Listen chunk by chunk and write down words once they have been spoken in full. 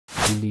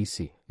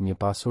Bylisi, një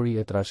pasuri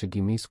e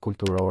trashëgimisë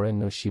kulturore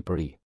në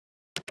Shqipëri.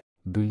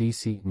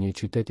 Bylisi, një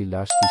qytet i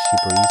lashtë i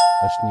Shqipërisë,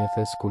 është një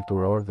thes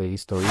kulturor dhe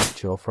historik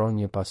që ofron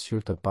një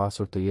pasqyrë të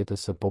pasur të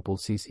jetës së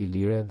popullsisë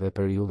ilire dhe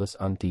periudhës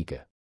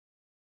antike.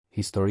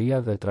 Historia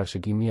dhe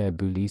trashëgimia e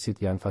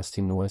Bylisit janë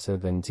fascinuese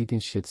dhe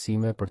nxitin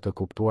shqetësime për të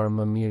kuptuar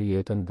më mirë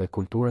jetën dhe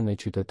kulturën e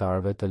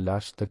qytetarëve të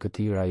lashtë të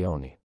këtij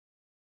rajoni.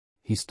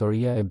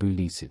 Historia e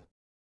Bylisit.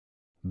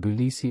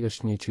 Bylisi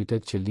është një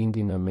qytet që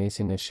lindi në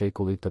mesin e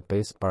shekullit të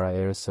 5 para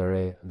erës së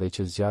re dhe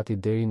që zgjati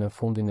deri në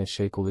fundin e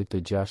shekullit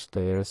të 6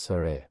 të erës së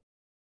re.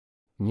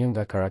 Një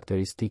nga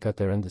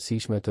karakteristikat e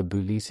rëndësishme të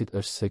Bylisit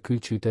është se ky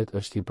qytet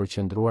është i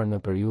përqendruar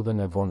në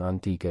periudhën e vonë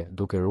antike,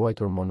 duke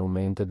ruajtur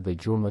monumentet dhe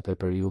gjurmët e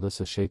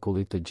periudhës së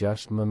shekullit të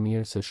 6 më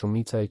mirë se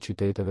shumica e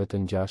qyteteve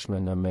të ngjashme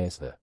në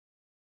mesdhe.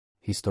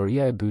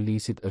 Historia e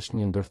Bylisit është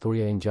një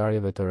ndërthurje e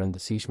ngjarjeve të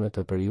rëndësishme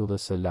të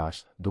periudhës së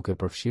lashtë, duke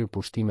përfshirë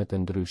pushtimet e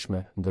ndryshme,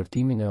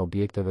 ndërtimin e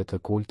objekteve të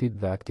kultit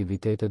dhe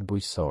aktivitetet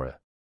bujqësore.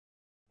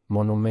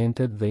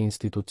 Monumentet dhe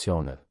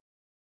institucionet.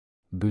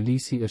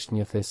 Bylisi është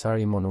një thesar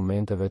i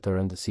monumenteve të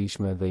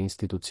rëndësishme dhe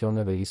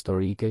institucioneve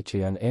historike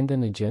që janë ende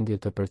në gjendje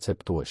të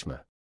perceptueshme.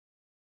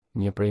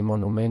 Një prej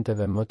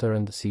monumenteve më të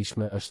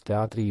rëndësishme është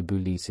Teatri i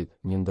Bylisit,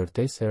 një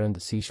ndërtesë e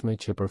rëndësishme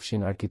që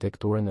përfshin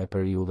arkitekturën e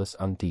periudhës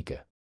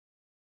antike.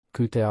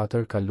 Ky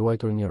teatër ka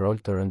luajtur një rol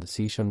të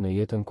rëndësishëm në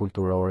jetën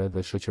kulturore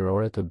dhe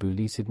shoqërore të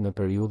Bylisit në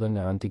periudhën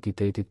e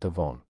antikitetit të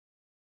vonë.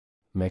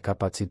 Me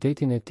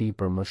kapacitetin e tij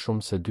për më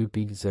shumë se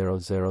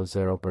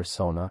 2.000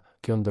 persona,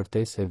 kjo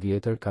ndërtesë e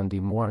vjetër ka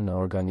ndihmuar në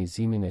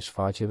organizimin e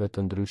shfaqjeve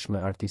të ndryshme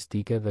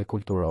artistike dhe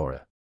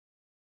kulturore.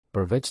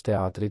 Përveç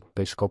teatrit,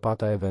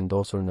 peshkopata e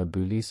vendosur në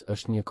Bylis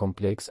është një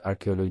kompleks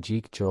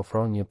arkeologjik që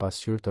ofron një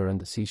pasqyrë të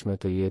rëndësishme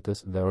të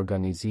jetës dhe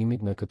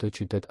organizimit në këtë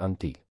qytet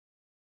antik.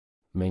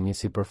 Me një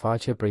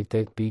sipërfaqe prej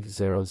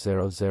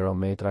 8.000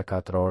 metra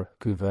katror,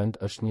 ky vend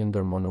është një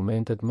ndër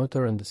monumentet më të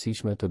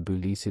rëndësishme të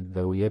Bylisit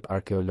dhe u jep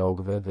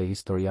arkeologëve dhe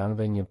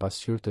historianëve një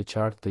pasqyrë të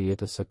qartë të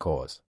jetës së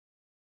kohës.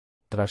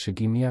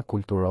 Trashëgimia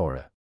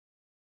kulturore.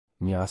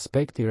 Një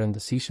aspekt i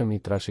rëndësishëm i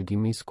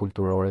trashëgimisë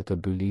kulturore të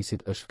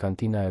Bylisit është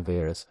kantina e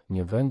verës,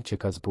 një vend që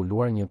ka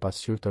zbuluar një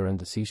pasqyrë të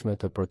rëndësishme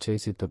të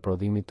procesit të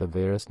prodhimit të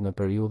verës në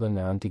periudhën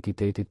e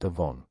antikitetit të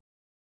vonë.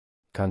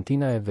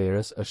 Kantina e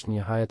verës është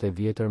një hajat e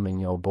vjetër me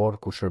një obor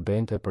ku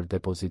shërbente për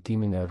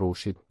depozitimin e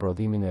rrushit,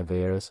 prodhimin e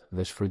verës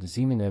dhe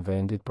shfrytëzimin e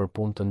vendit për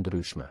punë të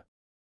ndryshme.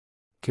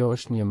 Kjo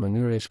është një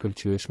mënyrë e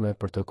shkëlqyeshme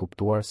për të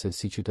kuptuar se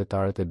si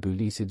qytetarët e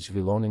Bylisit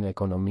zhvillonin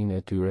ekonominë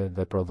e tyre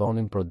dhe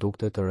prodhonin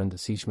produkte të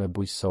rëndësishme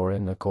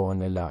bujqësore në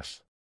kohën e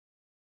lashtë.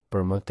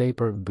 Për më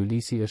tepër,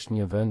 Bylisi është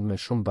një vend me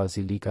shumë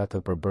bazilika të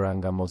përbëra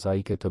nga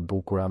mozaike të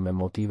bukura me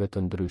motive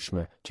të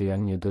ndryshme, që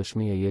janë një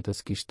dëshmi e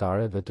jetës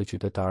kishtare dhe të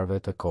qytetarëve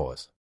të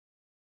kohës.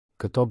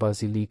 Këto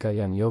bazilika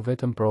janë jo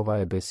vetëm prova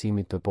e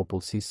besimit të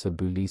popullsisë së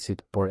Bylisit,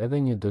 por edhe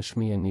një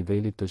dëshmi e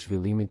nivelit të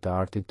zhvillimit të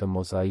artit të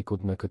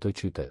mozaikut në këtë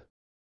qytet.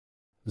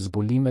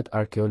 Zbulimet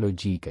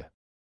arkeologjike.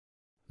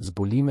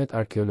 Zbulimet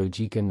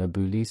arkeologjike në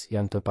Bylis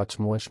janë të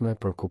paçmueshme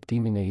për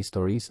kuptimin e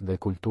historisë dhe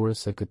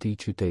kulturës së këtij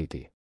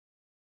qyteti.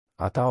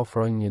 Ata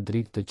ofrojnë një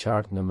dritë të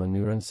qartë në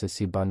mënyrën se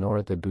si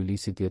banorët e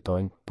Bylisit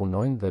jetojnë,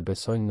 punojnë dhe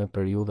besojnë në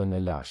periudhën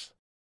e lashtë.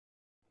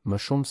 Më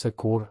shumë se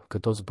kur,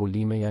 këto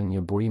zbulime janë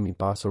një burim i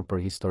pasur për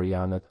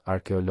historianët,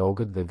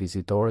 arkeologët dhe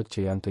vizitorët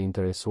që janë të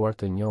interesuar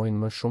të njohin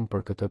më shumë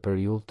për këtë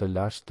periudhë të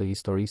lashtë të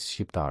historisë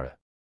shqiptare.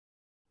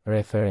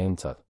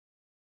 Referencat.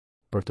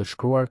 Për të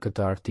shkruar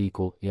këtë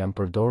artikull, janë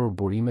përdorur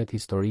burimet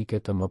historike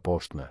të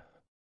mëposhtme.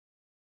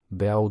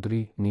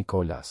 Beaudri,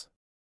 Nikolas.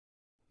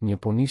 Një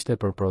punishte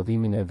për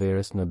prodhimin e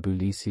verës në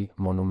Bylisi,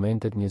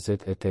 Monumentet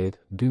 28,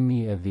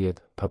 2010,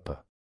 pp.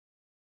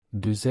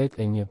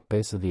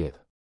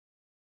 41-50.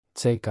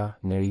 Ceka,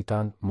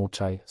 Neritan,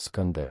 Muçaj,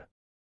 Skënder.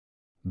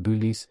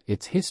 Bylis,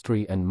 Its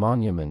History and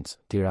Monuments,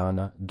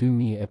 Tirana,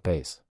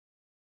 2005.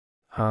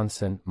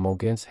 Hansen,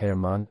 Mogens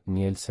Herman,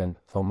 Nielsen,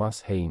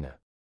 Thomas Heine.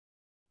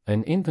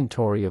 An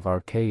Inventory of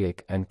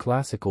Archaic and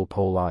Classical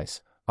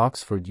Police,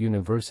 Oxford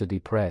University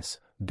Press,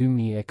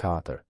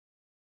 2004.